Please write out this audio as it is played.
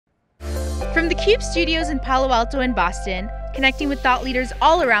From theCUBE studios in Palo Alto and Boston, connecting with thought leaders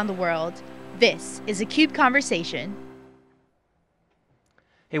all around the world, this is a CUBE Conversation.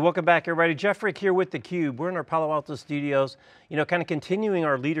 Hey, welcome back everybody. Jeff Frick here with theCUBE. We're in our Palo Alto studios, kind of continuing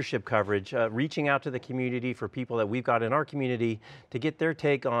our leadership coverage, reaching out to the community for people that we've got in our community to get their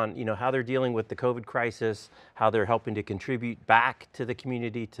take on how they're dealing with the COVID crisis, how they're helping to contribute back to the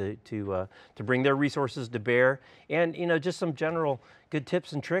community to bring their resources to bear, and just some general good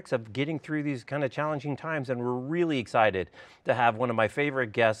tips and tricks of getting through these kind of challenging times. And we're really excited to have one of my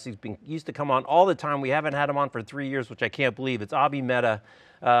favorite guests. Used to come on all the time. We haven't had him on for 3 years, which I can't believe. It's Abhi Mehta,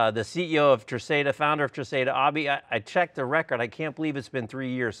 the CEO of Tresata, founder of Tresata. Abhi, I checked the record. I can't believe it's been 3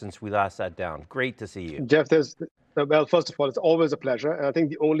 years since we last sat down. Great to see you. Jeff, well, first of all, it's always a pleasure. And I think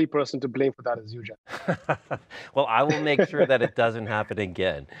the only person to blame for that is you, Jeff. Well, I will make sure that it doesn't happen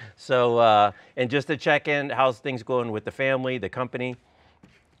again. So, and just to check in, how's things going with the family, the company?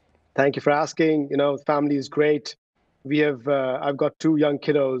 Thank you for asking. Family is great. I've got 2 young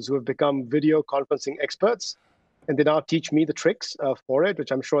kiddos who have become video conferencing experts, and they now teach me the tricks for it,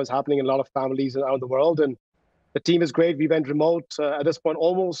 which I'm sure is happening in a lot of families around the world. And the team is great. We went remote at this point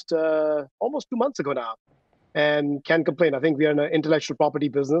almost 2 months ago now, and can't complain. I think we are in an intellectual property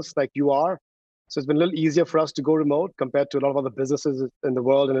business like you are. So it's been a little easier for us to go remote compared to a lot of other businesses in the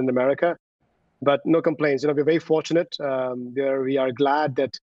world and in America. But no complaints. We're very fortunate. We are glad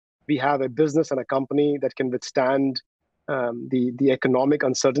that we have a business and a company that can withstand the economic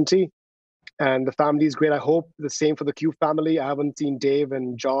uncertainty. And the family is great. I hope the same for the CUBE family. I haven't seen Dave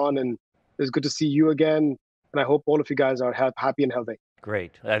and John, and it's good to see you again. And I hope all of you guys are happy and healthy.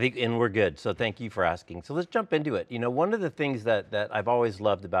 Great, and we're good, so thank you for asking. So let's jump into it. One of the things that I've always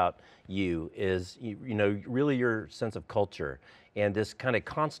loved about you is, really your sense of culture and this kind of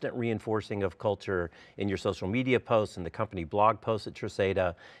constant reinforcing of culture in your social media posts and the company blog posts at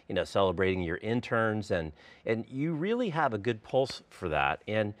Tresata, celebrating your interns, and you really have a good pulse for that.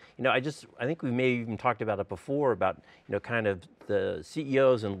 And I think we may have even talked about it before about, kind of the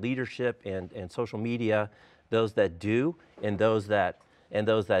CEOs and leadership and social media, those that do and those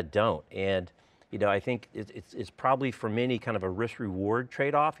that don't. And I think it's probably for many kind of a risk-reward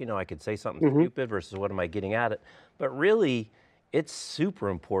trade-off. I could say something stupid versus what am I getting at it? But really, it's super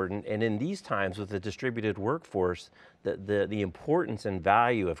important. And in these times with the distributed workforce, the importance and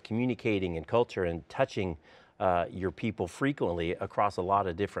value of communicating and culture and touching your people frequently across a lot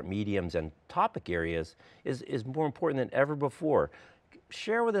of different mediums and topic areas is more important than ever before.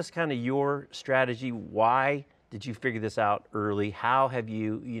 Share with us kind of your strategy. Why did you figure this out early? How have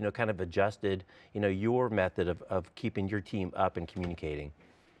you, kind of adjusted, your method of keeping your team up and communicating?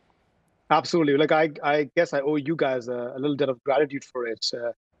 Absolutely. I guess I owe you guys a little bit of gratitude for it,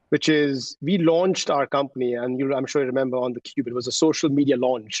 which is we launched our company, and I'm sure you remember on theCUBE, it was a social media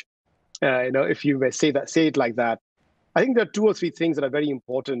launch. If you may say it like that. I think there are 2 or 3 things that are very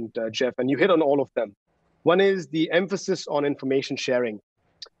important, Jeff, and you hit on all of them. One is the emphasis on information sharing.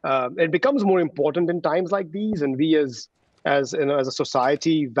 It becomes more important in times like these, and we as a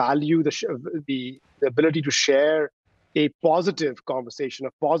society value the ability to share a positive conversation,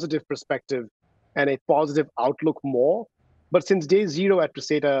 a positive perspective, and a positive outlook more. But since day 0 at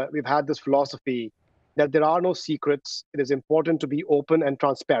Tresata, we've had this philosophy that there are no secrets. It is important to be open and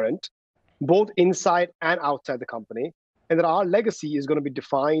transparent, both inside and outside the company, and that our legacy is going to be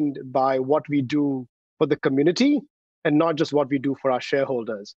defined by what we do for the community and not just what we do for our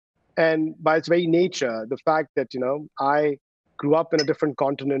shareholders. And by its very nature, the fact that, I grew up in a different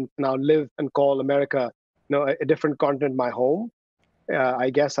continent, now live and call America, a different continent my home. I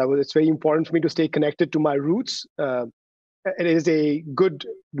guess it's very important for me to stay connected to my roots. It is a good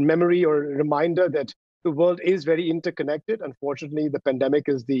memory or reminder that the world is very interconnected. Unfortunately, the pandemic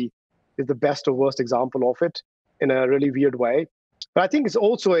is the best or worst example of it in a really weird way. But I think it's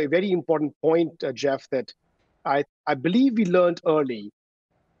also a very important point, Jeff, that I believe we learned early.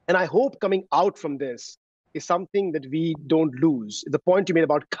 And I hope coming out from this is something that we don't lose. The point you made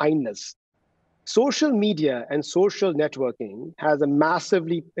about kindness. Social media and social networking has a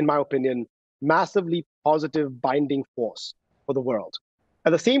massively, in my opinion, massively positive binding force for the world.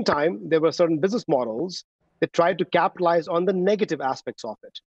 At the same time, there were certain business models that tried to capitalize on the negative aspects of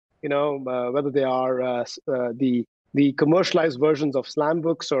it. Whether they are the commercialized versions of slam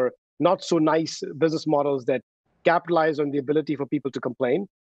books or not so nice business models that capitalize on the ability for people to complain.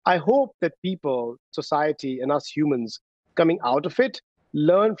 I hope that people, society, and us humans coming out of it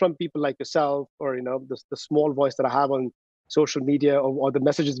learn from people like yourself, or the small voice that I have on social media, or the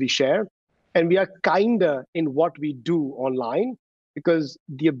messages we share, and we are kinder in what we do online, because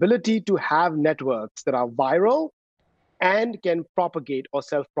the ability to have networks that are viral and can propagate or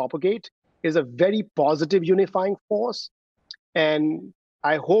self-propagate is a very positive unifying force. And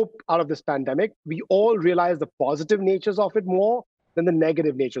I hope out of this pandemic, we all realize the positive natures of it more than the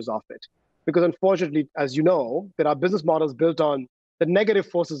negative natures of it. Because unfortunately, as you know, there are business models built on the negative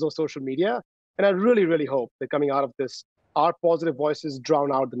forces of social media. And I really, really hope that coming out of this, our positive voices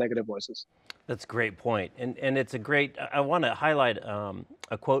drown out the negative voices. That's a great point. And it's a great, I want to highlight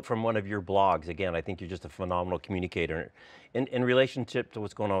a quote from one of your blogs. Again, I think you're just a phenomenal communicator in relationship to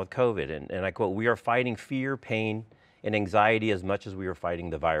what's going on with COVID. And I quote, "We are fighting fear, pain, and anxiety as much as we are fighting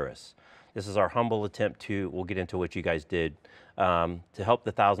the virus. This is our humble attempt to," we'll get into what you guys did, "to help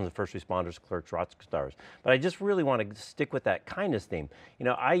the thousands of first responders, clerks, rock stars." But I just really want to stick with that kindness theme. You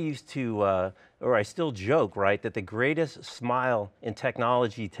know, I used to, or I still joke, right, that the greatest smile in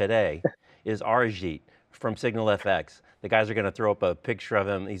technology today is Arijit from Signal FX. The guys are going to throw up a picture of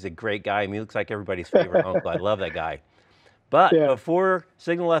him. He's a great guy. I mean, he looks like everybody's favorite uncle. I love that guy. But before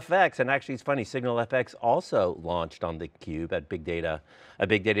Signal FX, and actually it's funny, Signal FX also launched on theCUBE at a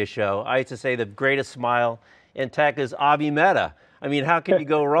big data show. I used to say the greatest smile in tech is Abhi Mehta. I mean, how can you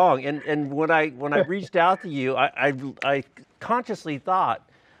go wrong? And when I reached out to you, I consciously thought,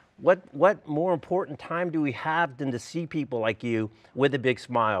 what more important time do we have than to see people like you with a big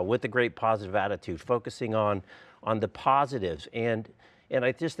smile, with a great positive attitude, focusing on the positives. And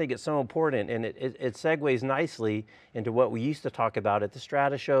I just think it's so important, and it segues nicely into what we used to talk about at the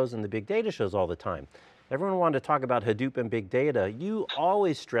Strata shows and the big data shows all the time. Everyone wanted to talk about Hadoop and big data. You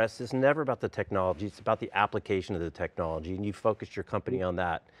always stress it's never about the technology, it's about the application of the technology, and you focused your company on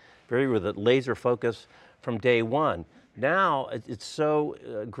that, very with a laser focus from day one. Now, it's so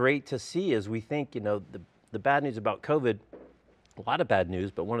great to see as we think, you know, the bad news about COVID, a lot of bad news,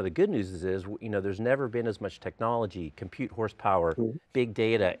 but one of the good news is, you know, there's never been as much technology, compute horsepower, big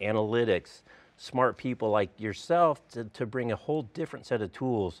data, analytics, smart people like yourself to bring a whole different set of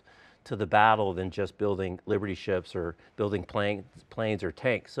tools to the battle than just building Liberty ships or building planes or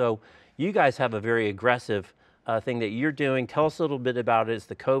tanks. So you guys have a very aggressive thing that you're doing. Tell us a little bit about it. It's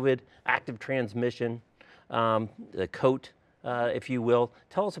the COVID active transmission, the COAT, if you will.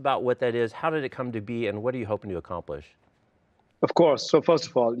 Tell us about what that is, how did it come to be, and what are you hoping to accomplish? Of course. So first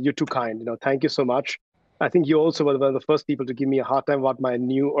of all, you're too kind. You know, thank you so much. I think you also were one of the first people to give me a hard time about my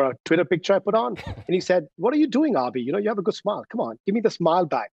new or a Twitter picture I put on. And he said, "What are you doing, Abhi? You know, you have a good smile. Come on, give me the smile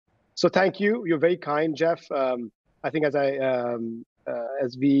back." So thank you. You're very kind, Jeff. I think as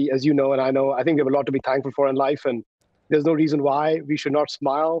you know, and I know, I think we have a lot to be thankful for in life, and there's no reason why we should not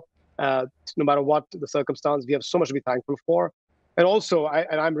smile, no matter what the circumstance. We have so much to be thankful for. And also,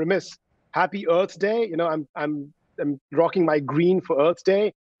 I'm remiss. Happy Earth Day. You know, I'm rocking my green for Earth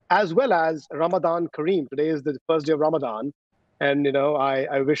Day, as well as Ramadan Kareem. Today is the first day of Ramadan. And, you know,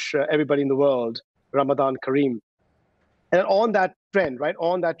 I wish everybody in the world Ramadan Kareem. And on that trend, right,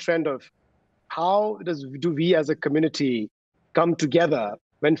 on that trend of how do we as a community come together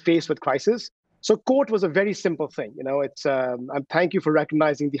when faced with crisis? So COAT was a very simple thing. You know, it's, thank you for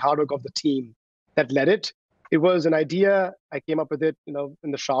recognizing the hard work of the team that led it. It was an idea. I came up with it, you know,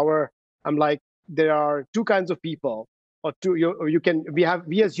 in the shower. I'm like, there are two kinds of people, or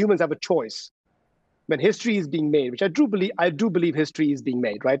we as humans have a choice when history is being made, which I do believe history is being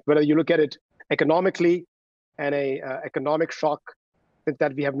made, right? Whether you look at it economically, and economic shock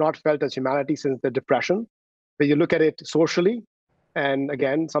that we have not felt as humanity since the Depression. When you look at it socially, and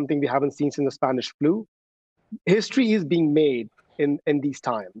again, something we haven't seen since the Spanish flu, history is being made in these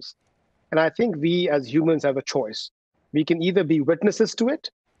times. And I think we as humans have a choice. We can either be witnesses to it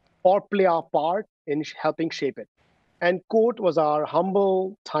or play our part in helping shape it. And COAT was our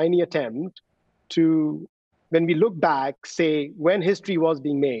humble, tiny attempt to, when we look back, say, when history was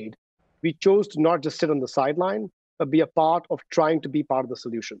being made, we chose to not just sit on the sideline, but be a part of trying to be part of the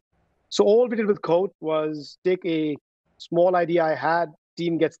solution. So all we did with COAT was take a small idea I had,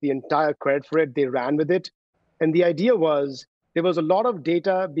 team gets the entire credit for it, they ran with it. And the idea was, there was a lot of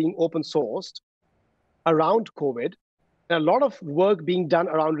data being open sourced around COVID, and a lot of work being done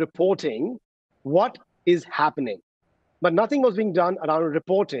around reporting what is happening. But nothing was being done around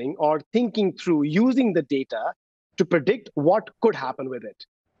reporting or thinking through using the data to predict what could happen with it.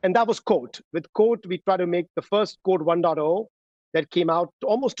 And that was COAT. With COAT, we tried to make the first COAT 1.0 that came out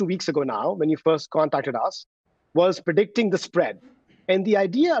almost 2 weeks ago now, when you first contacted us, was predicting the spread. And the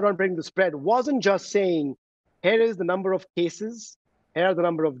idea around predicting the spread wasn't just saying, here is the number of cases, here are the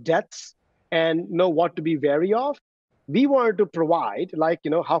number of deaths, and know what to be wary of. We wanted to provide, like, you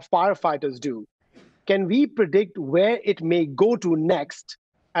know, how firefighters do. Can we predict where it may go to next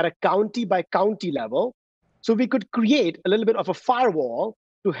at a county by county level? So we could create a little bit of a firewall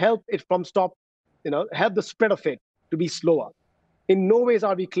to help it from help the spread of it to be slower. In no ways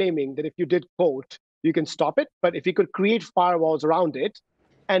are we claiming that if you did quote, you can stop it, but if you could create firewalls around it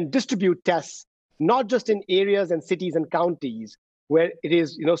and distribute tests, not just in areas and cities and counties where it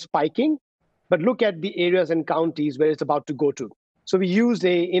is spiking, but look at the areas and counties where it's about to go to. So we used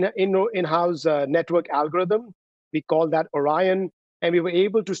a in-house network algorithm. We call that Orion, and we were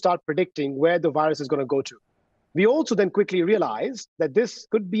able to start predicting where the virus is going to go to. We also then quickly realized that this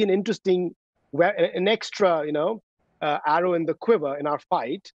could be an interesting, an extra, arrow in the quiver in our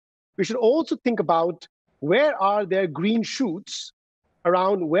fight. We should also think about where are there green shoots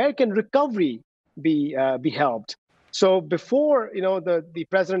around where can recovery be helped. So before the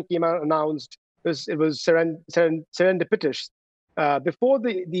president came out and announced it was serendipitous. Before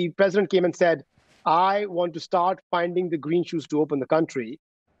the president came and said, I want to start finding the green shoots to open the country,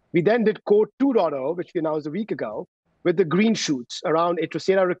 we then did Code 2.0, which we announced a week ago, with the green shoots around a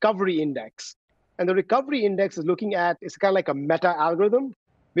Tresata recovery index. And the recovery index is looking at, it's kind of like a meta algorithm.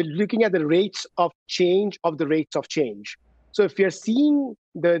 We're looking at the rates of change of the rates of change. So if you're seeing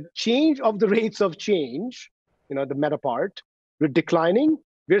the change of the rates of change, the meta part, we're declining,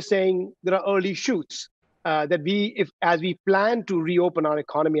 we're saying there are early shoots that as we plan to reopen our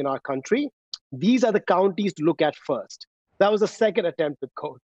economy in our country, these are the counties to look at first. That was the second attempt with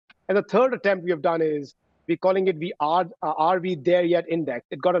code. And the third attempt we have done is we're calling it the Are We There Yet Index.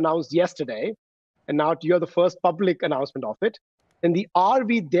 It got announced yesterday, and now you're the first public announcement of it. And the Are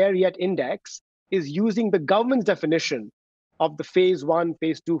We There Yet Index is using the government's definition of the phase 1,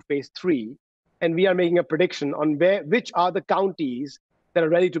 phase 2, phase 3. And we are making a prediction on which are the counties that are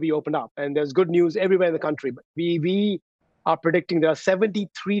ready to be opened up. And there's good news everywhere in the country. But we are predicting there are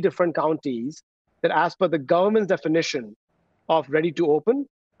 73 different counties that, as per the government's definition of ready to open,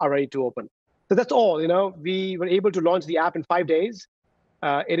 are ready to open. So that's all. We were able to launch the app in 5 days.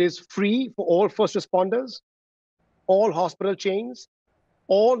 It is free for all first responders, all hospital chains,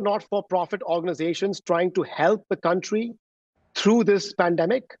 all not-for-profit organizations trying to help the country through this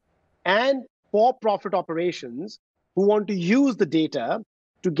pandemic, and for-profit operations who want to use the data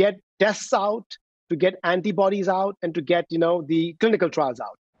to get tests out, to get antibodies out, and to get the clinical trials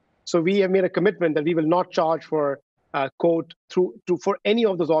out. So we have made a commitment that we will not charge for code for any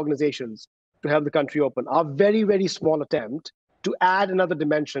of those organizations to help the country open. Our very, very small attempt to add another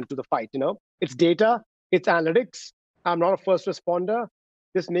dimension to the fight. It's data, it's analytics. I'm not a first responder.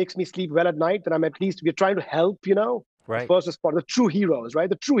 This makes me sleep well at night, that we're trying to help, right. First responders, the true heroes, right?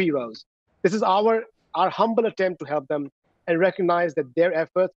 The true heroes. This is our humble attempt to help them and recognize that their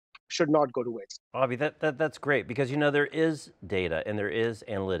efforts should not go to waste. Abhi, that's great, because there is data and there is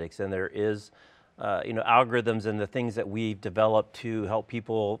analytics and there is algorithms and the things that we've developed to help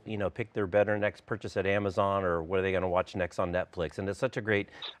people pick their better next purchase at Amazon, or what are they going to watch next on Netflix. And it's such a great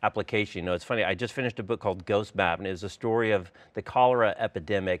application. It's funny, I just finished a book called Ghost Map, and it was a story of the cholera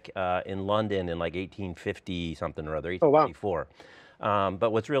epidemic in London in like 1850 something or other, 1854. Oh, wow.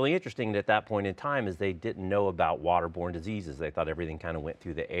 But what's really interesting at that point in time is they didn't know about waterborne diseases. They thought everything kind of went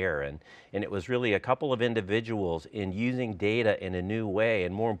through the air. And it was really a couple of individuals in using data in a new way,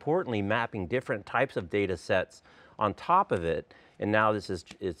 and more importantly, mapping different types of data sets on top of it. And now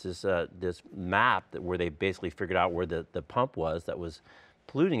this map where they basically figured out where the pump was that was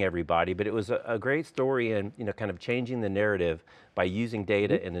polluting everybody. But it was a great story, and kind of changing the narrative by using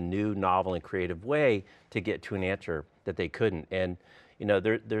data in a new, novel, and creative way to get to an answer that they couldn't. And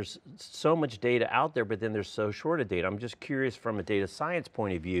there's so much data out there, but then there's so short of data. I'm just curious, from a data science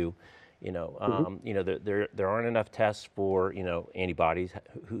point of view, there aren't enough tests for antibodies,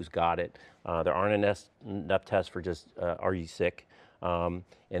 who's got it. There aren't enough tests for just are you sick.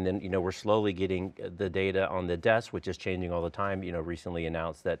 And then we're slowly getting the data on the deaths, which is changing all the time. Recently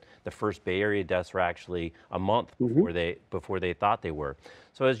announced that the first Bay Area deaths were actually a month before they thought they were.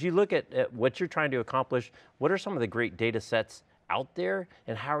 So as you look at what you're trying to accomplish, what are some of the great data sets out there,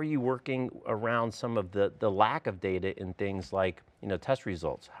 and how are you working around some of the lack of data in things like test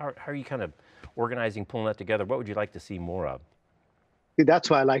results? How are you kind of organizing, pulling that together? What would you like to see more of? See, that's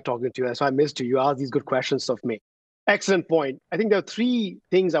why I like talking to you. That's why I missed you. You asked these good questions of me. Excellent point. I think there are 3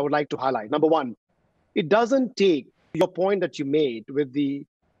 things I would like to highlight. Number 1, it doesn't take your point that you made with the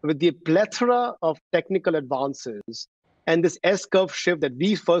plethora of technical advances and this S-curve shift that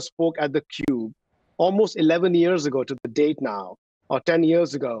we first spoke at theCUBE almost 11 years ago to the date now, or 10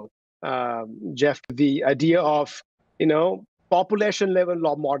 years ago, Jeff, the idea of population level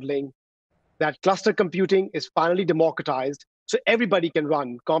law modeling, that cluster computing is finally democratized, so everybody can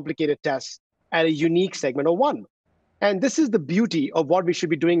run complicated tests at a unique segment of one. And this is the beauty of what we should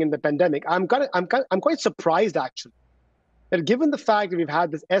be doing in the pandemic. I'm quite surprised, actually, that given the fact that we've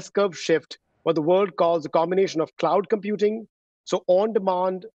had this S-curve shift, what the world calls a combination of cloud computing, So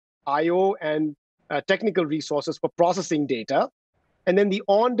on-demand I/O and technical resources for processing data, and then the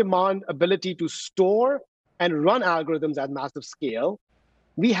on-demand ability to store and run algorithms at massive scale.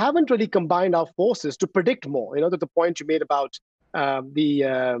 We haven't really combined our forces to predict more. To the point you made about the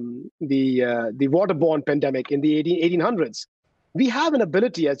waterborne pandemic in the 1800s. We have an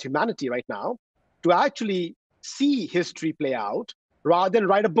ability as humanity right now to actually see history play out rather than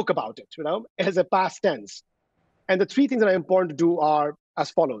write a book about it, as a past tense. And the three things that are important to do are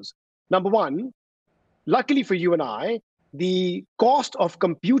as follows. Number one, luckily for you and I, the cost of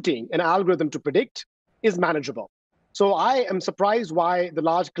computing an algorithm to predict is manageable. So I am surprised why the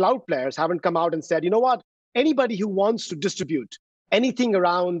large cloud players haven't come out and said, you know what, anybody who wants to distribute anything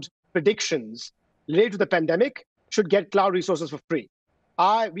around predictions related to the pandemic should get cloud resources for free.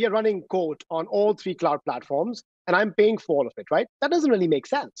 We are running code on all three cloud platforms, and I'm paying for all of it, right? That doesn't really make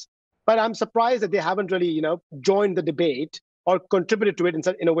sense. But I'm surprised that they haven't really, joined the debate or contributed to it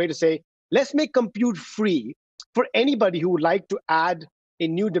in a way to say, let's make compute free for anybody who would like to add a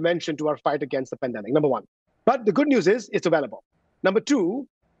new dimension to our fight against the pandemic, number one. But the good news is it's available. Number two,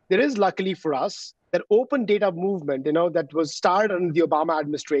 there is luckily for us that open data movement, that was started under the Obama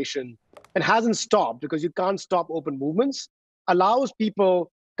administration and hasn't stopped because you can't stop open movements, allows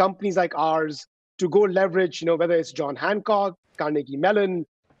people, companies like ours, to go leverage, whether it's John Hancock, Carnegie Mellon,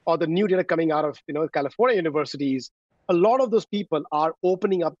 or the new data coming out of, California universities. A lot of those people are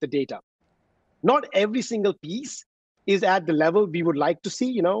opening up the data. Not every single piece is at the level we would like to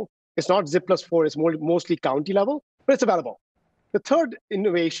see. It's not zip+4, it's mostly county level, but it's available. The third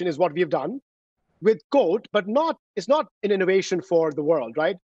innovation is what we have done with code, but it's not an innovation for the world,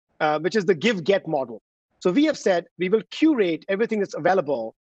 right? Which is the give-get model. So we have said we will curate everything that's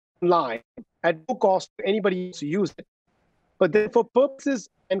available online at no cost to anybody to use it. But then for purposes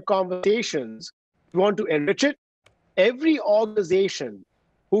and conversations, we want to enrich it. Every organization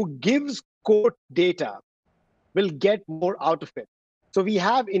who gives code data will get more out of it. So we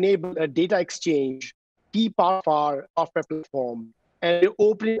have enabled a data exchange, key part of our software platform, and we're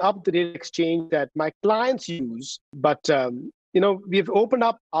opening up the data exchange that my clients use. But we've opened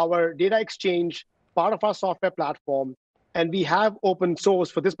up our data exchange, part of our software platform, and we have open source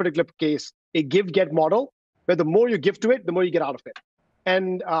for this particular case, a give-get model, where the more you give to it, the more you get out of it.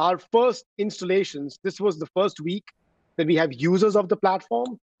 And our first installations, this was the first week that we have users of the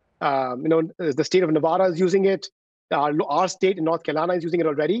platform. The state of Nevada is using it. Our state in North Carolina is using it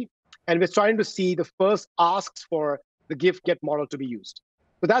already. And we're starting to see the first asks for the give-get model to be used.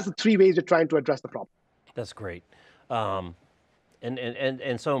 So that's the three ways we're trying to address the problem. That's great. And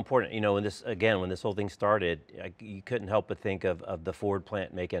so important, when this whole thing started, you couldn't help but think of the Ford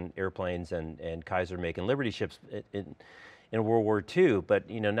plant making airplanes and Kaiser making Liberty ships in World War II, but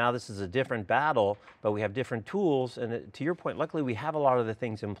now this is a different battle, but we have different tools, and to your point, luckily we have a lot of the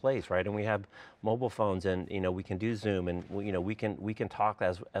things in place, right? And we have mobile phones, and we can do Zoom, and we can talk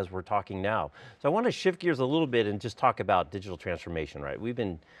as we're talking now. So I want to shift gears a little bit and just talk about digital transformation, right? We've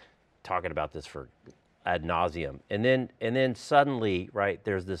been talking about this for ad nauseum, and then suddenly, right,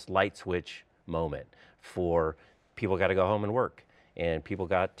 there's this light switch moment for people got to go home and work, and people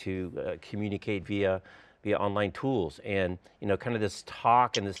got to communicate via online tools, and kind of this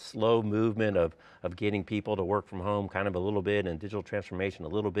talk and this slow movement of getting people to work from home kind of a little bit, and digital transformation a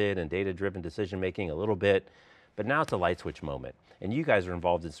little bit, and data-driven decision making a little bit, but now it's a light switch moment. And you guys are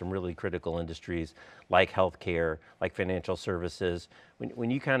involved in some really critical industries like healthcare, like financial services. When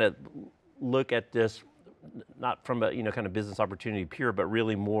you kind of look at this, not from a kind of business opportunity pure, but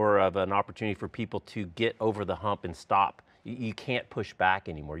really more of an opportunity for people to get over the hump and stop. You can't push back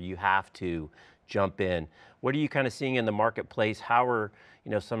anymore. You have to jump in. What are you kind of seeing in the marketplace? How are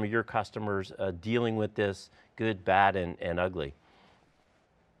some of your customers dealing with this, good, bad, and ugly?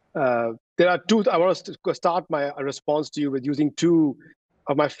 There are two. I want to start my response to you with using two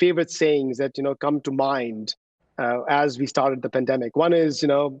of my favorite sayings that come to mind as we started the pandemic. One is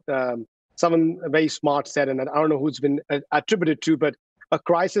someone very smart said, and I don't know who's been attributed to, but a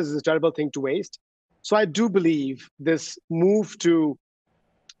crisis is a terrible thing to waste. So I do believe this move to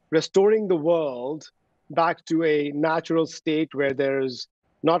restoring the world back to a natural state where there's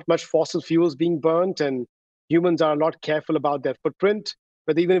not much fossil fuels being burnt and humans are a lot careful about their footprint,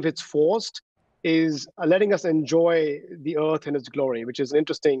 but even if it's forced, is letting us enjoy the earth in its glory, which is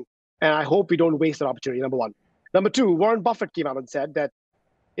interesting. And I hope we don't waste that opportunity, number one. Number two, Warren Buffett came out and said that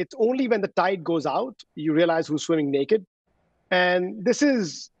it's only when the tide goes out, you realize who's swimming naked. And this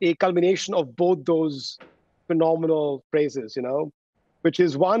is a culmination of both those phenomenal phrases, which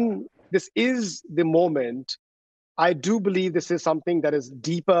is one, this is the moment. I do believe this is something that is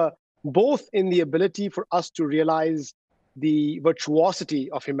deeper, both in the ability for us to realize the virtuosity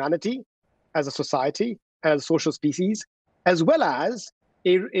of humanity as a society, as a social species, as well as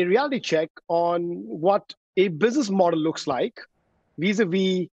a reality check on what a business model looks like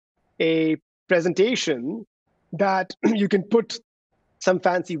vis-a-vis a presentation that you can put some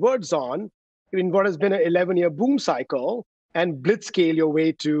fancy words on in what has been an 11-year boom cycle and blitzscale your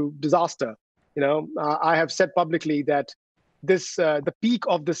way to disaster. I have said publicly that the peak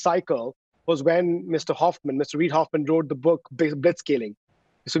of this cycle was when Mr. Reid Hoffman wrote the book Blitzscaling.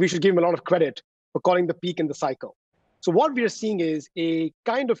 So we should give him a lot of credit for calling the peak in the cycle. So what we are seeing is a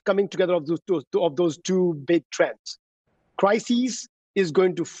kind of coming together of those two big trends. Crises is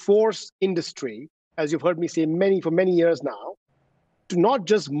going to force industry, as you've heard me say for many years now, to not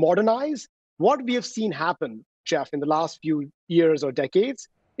just modernize. What we have seen happen, Jeff, in the last few years or decades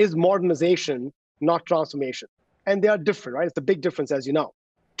is modernization, not transformation. And they are different, right? It's a big difference, as you know.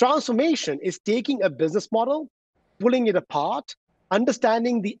 Transformation is taking a business model, pulling it apart,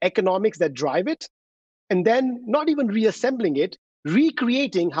 understanding the economics that drive it, and then not even reassembling it,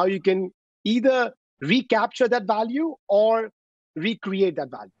 recreating how you can either recapture that value or recreate that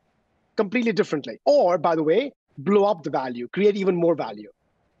value completely differently. Or, by the way, blow up the value, create even more value.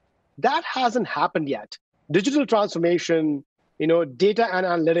 That hasn't happened yet. Digital transformation, data and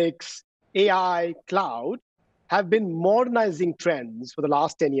analytics, AI, cloud have been modernizing trends for the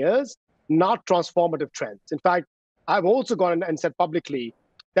last 10 years, not transformative trends. In fact, I've also gone and said publicly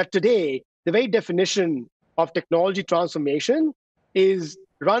that today, the very definition of technology transformation is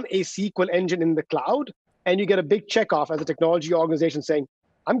run a SQL engine in the cloud, and you get a big checkoff as a technology organization saying,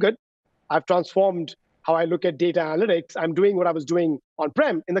 I'm good. I've transformed how I look at data analytics. I'm doing what I was doing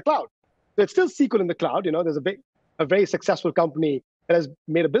on-prem in the cloud. So it's still SQL in the cloud. There's a very successful company that has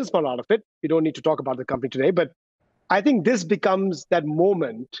made a business model out of it. We don't need to talk about the company today, but I think this becomes that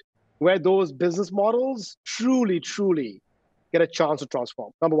moment where those business models truly, truly get a chance to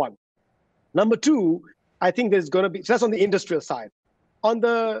transform, number one. Number two, I think there's going to be, so that's on the industrial side. On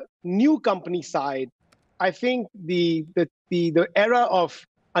the new company side, I think the era of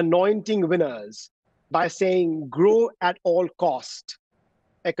anointing winners by saying grow at all cost,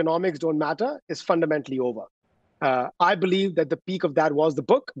 economics don't matter, is fundamentally over. I believe that the peak of that was the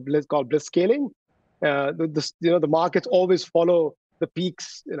book called Blitzscaling. The markets always follow the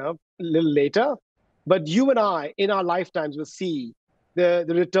peaks, a little later. But you and I, in our lifetimes, will see the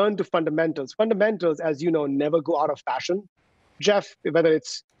return to fundamentals. Fundamentals, as you know, never go out of fashion. Jeff, whether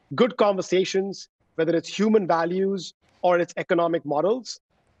it's good conversations, whether it's human values, or it's economic models,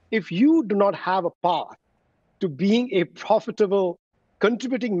 if you do not have a path to being a profitable,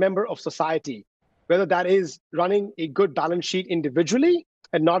 contributing member of society, whether that is running a good balance sheet individually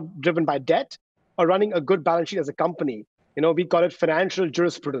and not driven by debt, or running a good balance sheet as a company, we call it financial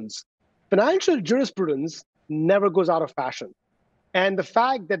jurisprudence. Financial jurisprudence never goes out of fashion. And the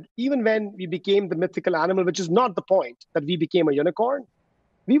fact that even when we became the mythical animal, which is not the point that we became a unicorn,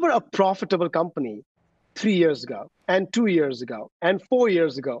 we were a profitable company 3 years ago, and 2 years ago, and 4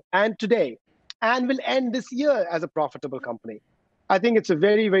 years ago, and today, and will end this year as a profitable company. I think it's a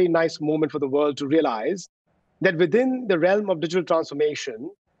very, very nice moment for the world to realize that within the realm of digital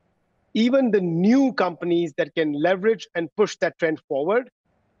transformation, even the new companies that can leverage and push that trend forward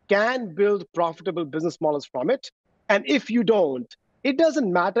can build profitable business models from it. And if you don't, it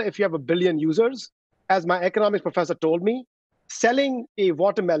doesn't matter if you have 1 billion users. As my economics professor told me, selling a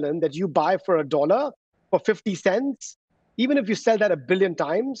watermelon that you buy for $1 for 50 cents, even if you sell that 1 billion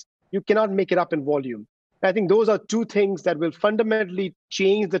times, you cannot make it up in volume. I think those are two things that will fundamentally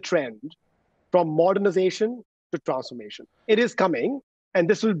change the trend from modernization to transformation. It is coming, and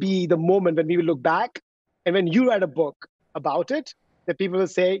this will be the moment when we will look back, and when you write a book about it, that people will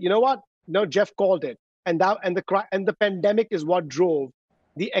say, you know what? No, Jeff called it. And the pandemic is what drove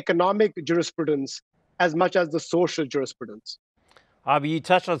the economic jurisprudence as much as the social jurisprudence. Abhi, you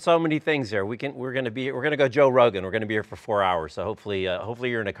touched on so many things there. We're going to go Joe Rogan. We're going to be here for 4 hours. So hopefully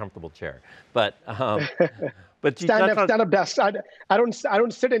you're in a comfortable chair. But but you stand up desk. I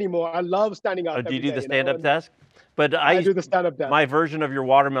don't sit anymore. I love standing up. Do you do the stand up desk? But I do the stand up desk. My version of your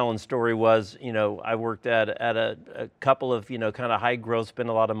watermelon story was, I worked at a couple of kind of high growth, spend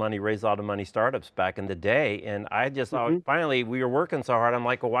a lot of money, raise a lot of money startups back in the day, and I just thought finally we were working so hard. I'm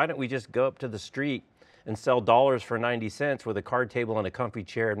like, well, why don't we just go up to the street and sell dollars for 90 cents with a card table and a comfy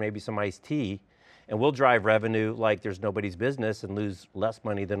chair and maybe some iced tea, and we'll drive revenue like there's nobody's business and lose less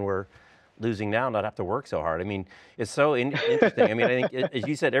money than we're losing now, not have to work so hard. I mean, it's so interesting. I mean, I think, as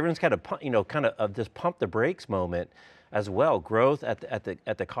you said, everyone's kind of, kind of this pump the brakes moment. as well. Growth at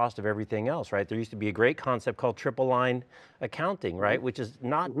the cost of everything else, right? There used to be a great concept called triple line accounting, right? Which is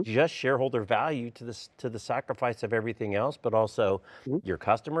not just shareholder value to the sacrifice of everything else, but also your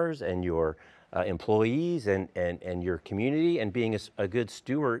customers and your employees and your community, and being a good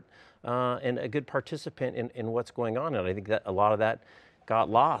steward and a good participant in what's going on. And I think that a lot of that got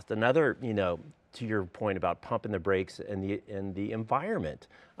lost. Another, to your point about pumping the brakes and the environment.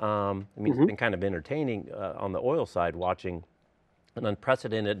 I mean, it's been kind of entertaining on the oil side, watching an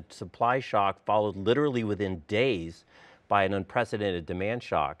unprecedented supply shock followed literally within days by an unprecedented demand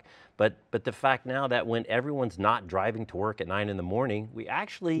shock. But the fact now that when everyone's not driving to work at 9 in the morning, we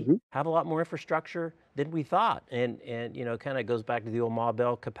actually have a lot more infrastructure than we thought. And kind of goes back to the old Ma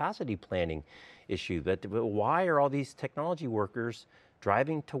Bell capacity planning issue. But why are all these technology workers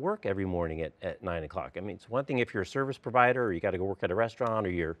driving to work every morning at 9 o'clock? I mean, it's one thing if you're a service provider, or you got to go work at a restaurant, or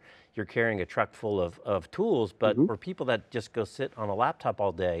you're carrying a truck full of tools, but for people that just go sit on a laptop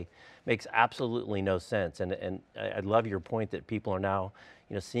all day, makes absolutely no sense. And I love your point that people are now,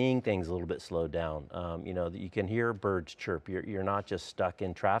 seeing things a little bit slowed down. That you can hear birds chirp. You're not just stuck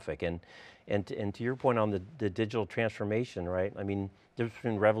in traffic. And to your point on the digital transformation, right? I mean, there's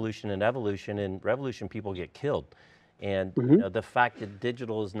been revolution and evolution. In revolution, people get killed. And the fact that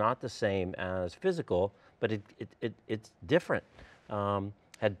digital is not the same as physical, but it's different.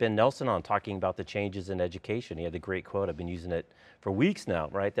 Had Ben Nelson on talking about the changes in education. He had the great quote, I've been using it for weeks now,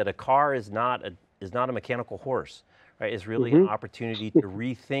 right? That a car is not a mechanical horse, right? It's really an opportunity to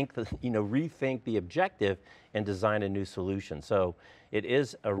rethink the objective and design a new solution. So it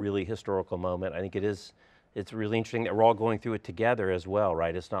is a really historical moment. I think it's really interesting that we're all going through it together as well,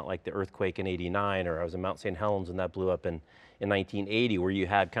 right? It's not like the earthquake in '89, or I was in Mount St. Helens and that blew up in 1980, where you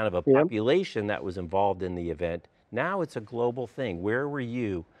had kind of a population that was involved in the event. Now it's a global thing. Where were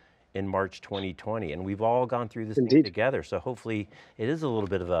you in March 2020? And we've all gone through this thing together. So hopefully it is a little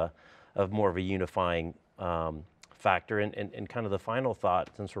bit of more of a unifying factor. And kind of the final thought,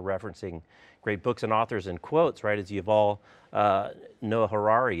 since we're referencing great books and authors and quotes, right, is Yuval Noah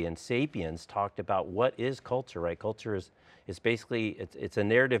Harari and Sapiens talked about what is culture, right? Culture is basically, it's a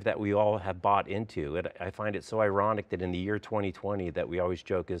narrative that we all have bought into. I find it so ironic that in the year 2020, that we always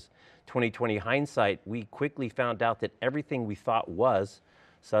joke is 2020 hindsight, we quickly found out that everything we thought was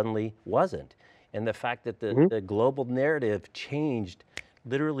suddenly wasn't. And the fact that the global narrative changed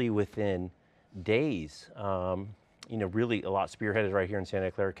literally within days, really a lot spearheaded right here in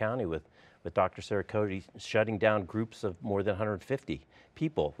Santa Clara County with Dr. Sarah Cody shutting down groups of more than 150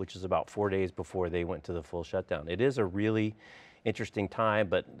 people, which is about 4 days before they went to the full shutdown. It is a really interesting time,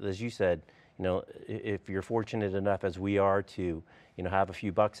 but as you said, if you're fortunate enough as we are to, have a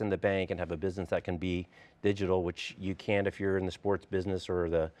few bucks in the bank and have a business that can be digital, which you can if you're in the sports business or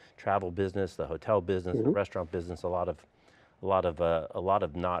the travel business, the hotel business, the restaurant business, a lot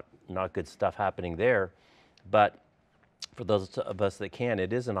of not good stuff happening there. But for those of us that can,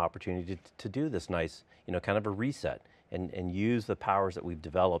 it is an opportunity to do this nice, kind of a reset and use the powers that we've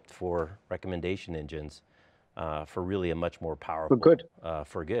developed for recommendation engines for really a much more powerful,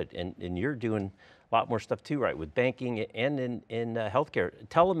 for good. And you're doing a lot more stuff too, right? With banking and in healthcare.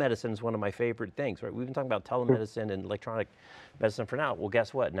 Telemedicine is one of my favorite things, right? We've been talking about telemedicine and electronic medicine for now. Well,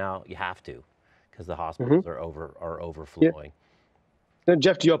 guess what? Now you have to, because the hospitals are overflowing. Then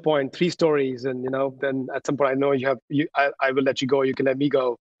Jeff, to your point, 3 stories, and then at some point I know I will let you go. You can let me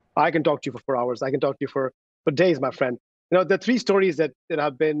go. I can talk to you for 4 hours. I can talk to you for days, my friend. The 3 stories that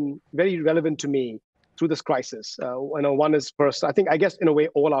have been very relevant to me through this crisis. One is personal. I guess in a way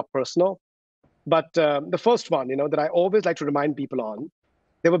all are personal, but the first one, that I always like to remind people on,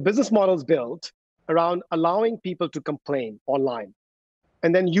 there were business models built around allowing people to complain online,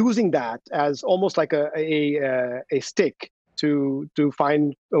 and then using that as almost like a stick to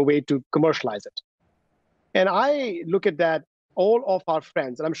find a way to commercialize it. And I look at that, all of our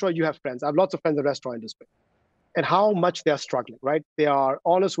friends, and I'm sure you have friends, I have lots of friends in the restaurant industry, and how much they're struggling, right? They are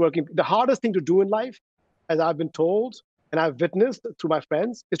honest working. The hardest thing to do in life, as I've been told, and I've witnessed through my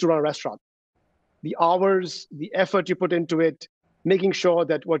friends, is to run a restaurant. The hours, the effort you put into it, making sure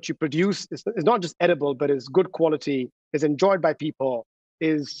that what you produce is not just edible, but is good quality, is enjoyed by people,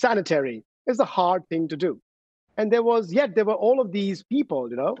 is sanitary, is a hard thing to do. And there were all of these people,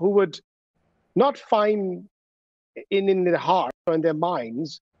 who would not find in their heart or in their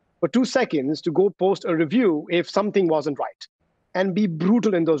minds for 2 seconds to go post a review if something wasn't right, and be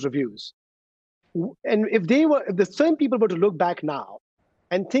brutal in those reviews. And if the same people were to look back now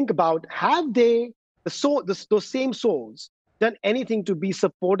and think about, have those same souls done anything to be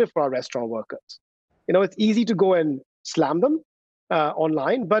supportive for our restaurant workers? It's easy to go and slam them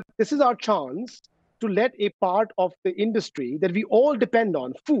online, but this is our chance to let a part of the industry that we all depend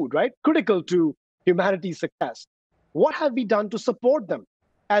on, food, right? Critical to humanity's success. What have we done to support them?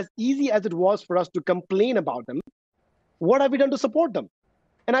 As easy as it was for us to complain about them, what have we done to support them?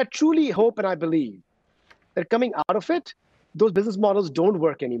 And I truly hope and I believe that coming out of it, those business models don't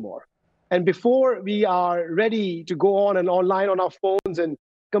work anymore. And before we are ready to go on and online on our phones and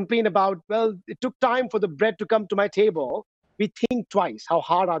complain about, well, it took time for the bread to come to my table, we think twice. How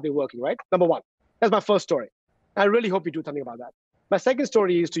hard are they working, right? Number one. That's my first story. I really hope you do something about that. My second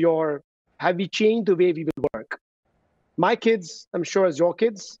story is to your, have we changed the way we will work? My kids, I'm sure as your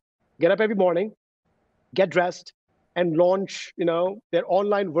kids, get up every morning, get dressed, and launch, their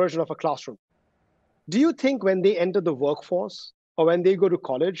online version of a classroom. Do you think when they enter the workforce or when they go to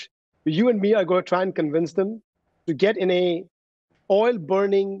college, you and me are going to try and convince them to get in a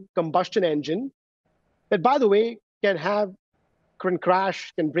oil-burning combustion engine that, by the way, can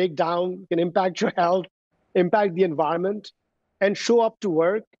crash, can break down, can impact your health, impact the environment, and show up to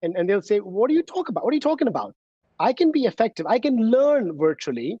work, and they'll say, what are you talking about? What are you talking about? I can be effective. I can learn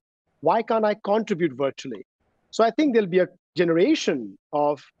virtually. Why can't I contribute virtually? So I think there'll be a generation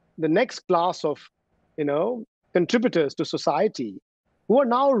of the next class of, contributors to society who are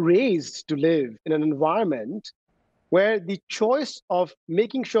now raised to live in an environment where the choice of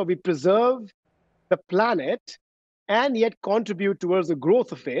making sure we preserve the planet and yet contribute towards the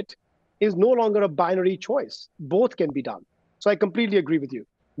growth of it is no longer a binary choice. Both can be done. So I completely agree with you.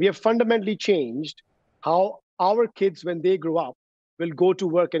 We have fundamentally changed how our kids, when they grow up, will go to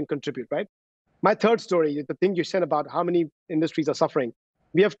work and contribute, right? My third story is the thing you said about how many industries are suffering.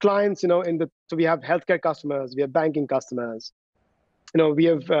 We have clients, so we have healthcare customers, we have banking customers, we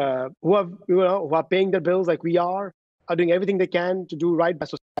have who are paying their bills like we are doing everything they can to do right by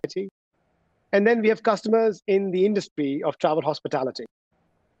society. And then we have customers in the industry of travel hospitality.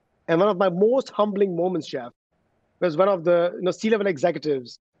 And one of my most humbling moments, Jeff, was one of the C-level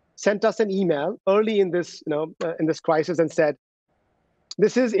executives sent us an email early in this crisis and said,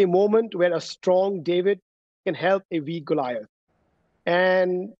 this is a moment where a strong David can help a weak Goliath.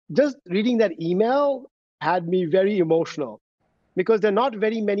 And just reading that email had me very emotional, because there are not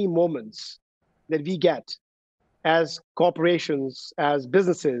very many moments that we get as corporations, as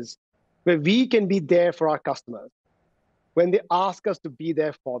businesses, where we can be there for our customers when they ask us to be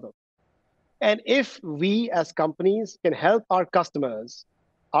there for them. And if we as companies can help our customers,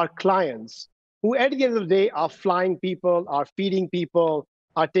 our clients, who at the end of the day are flying people, are feeding people,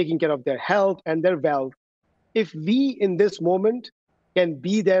 are taking care of their health and their wealth, if we in this moment can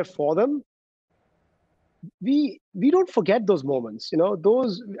be there for them, we don't forget those moments.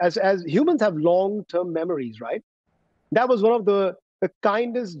 Those, as humans have long-term memories, right? That was one of the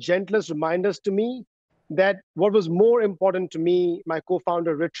kindest, gentlest reminders to me that what was more important to me, my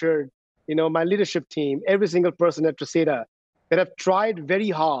co-founder Richard, my leadership team, every single person at Tresata that have tried very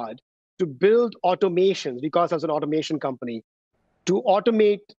hard to build automations, because as an automation company, to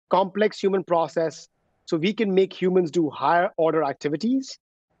automate complex human process so we can make humans do higher order activities.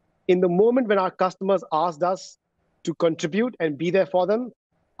 In the moment when our customers asked us to contribute and be there for them,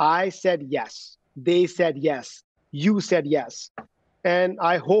 I said yes. They said yes. You said yes. And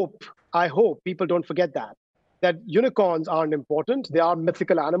I hope people don't forget that unicorns aren't important. They are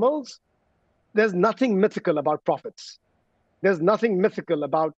mythical animals. There's nothing mythical about profits. There's nothing mythical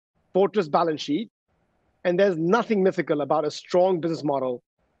about fortress balance sheet. And there's nothing mythical about a strong business model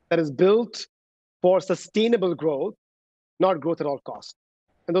that is built for sustainable growth, not growth at all costs.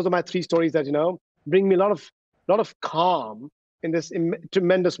 And those are my three stories that, bring me a lot of calm in this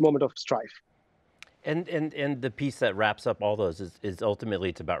tremendous moment of strife. And the piece that wraps up all those is ultimately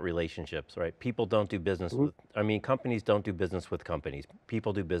it's about relationships, right? People don't do business with, companies don't do business with companies.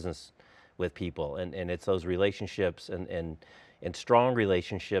 People do business with people, and it's those relationships and strong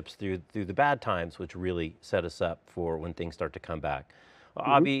relationships through the bad times which really set us up for when things start to come back.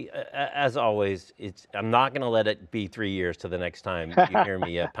 Abhi, as always, I'm not going to let it be 3 years to the next time you hear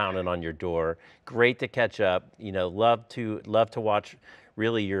me pounding on your door. Great to catch up. Love to watch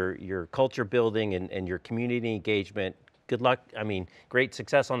really your culture building and your community engagement. Good luck. Great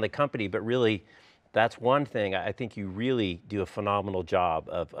success on the company, but really, that's one thing. I think you really do a phenomenal job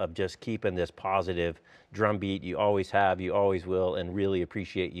of just keeping this positive drumbeat. You always have, you always will, and really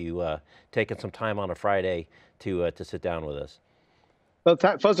appreciate you taking some time on a Friday to sit down with us. Well,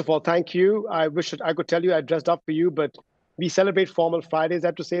 first of all, thank you. I wish I could tell you I dressed up for you, but we celebrate formal Fridays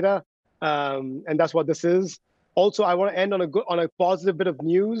at Tresata, and that's what this is. Also, I want to end on a positive bit of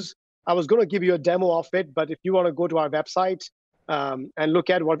news. I was going to give you a demo of it, but if you want to go to our website and look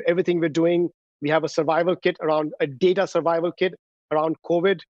at everything we're doing, we have a survival kit a data survival kit around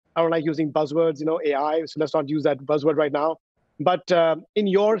COVID. I don't like using buzzwords, AI, so let's not use that buzzword right now. But in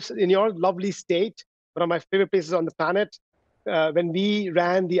your lovely state, one of my favorite places on the planet, when we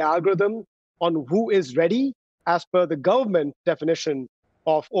ran the algorithm on who is ready, as per the government definition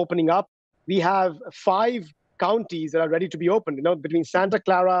of opening up, we have 5 counties that are ready to be opened, between Santa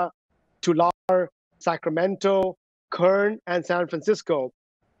Clara, Tulare, Sacramento, Kern, and San Francisco.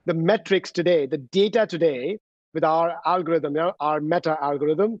 The metrics today, the data today with our algorithm, our Mehtaa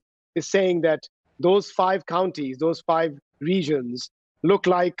algorithm, is saying that those 5 counties, those 5 regions look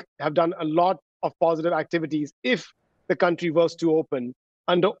like have done a lot of positive activities if the country was to open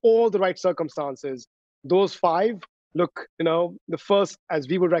under all the right circumstances. Those 5 look, the first, as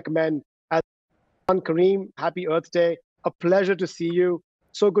we would recommend. As Kareem, happy Earth Day. A pleasure to see you.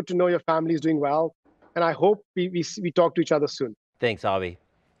 So good to know your family is doing well. And I hope we talk to each other soon. Thanks, Abhi.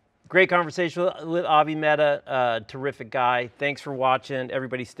 Great conversation with Abhi Mehta, terrific guy. Thanks for watching.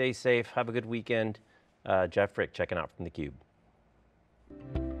 Everybody stay safe. Have a good weekend. Jeff Frick checking out from theCUBE.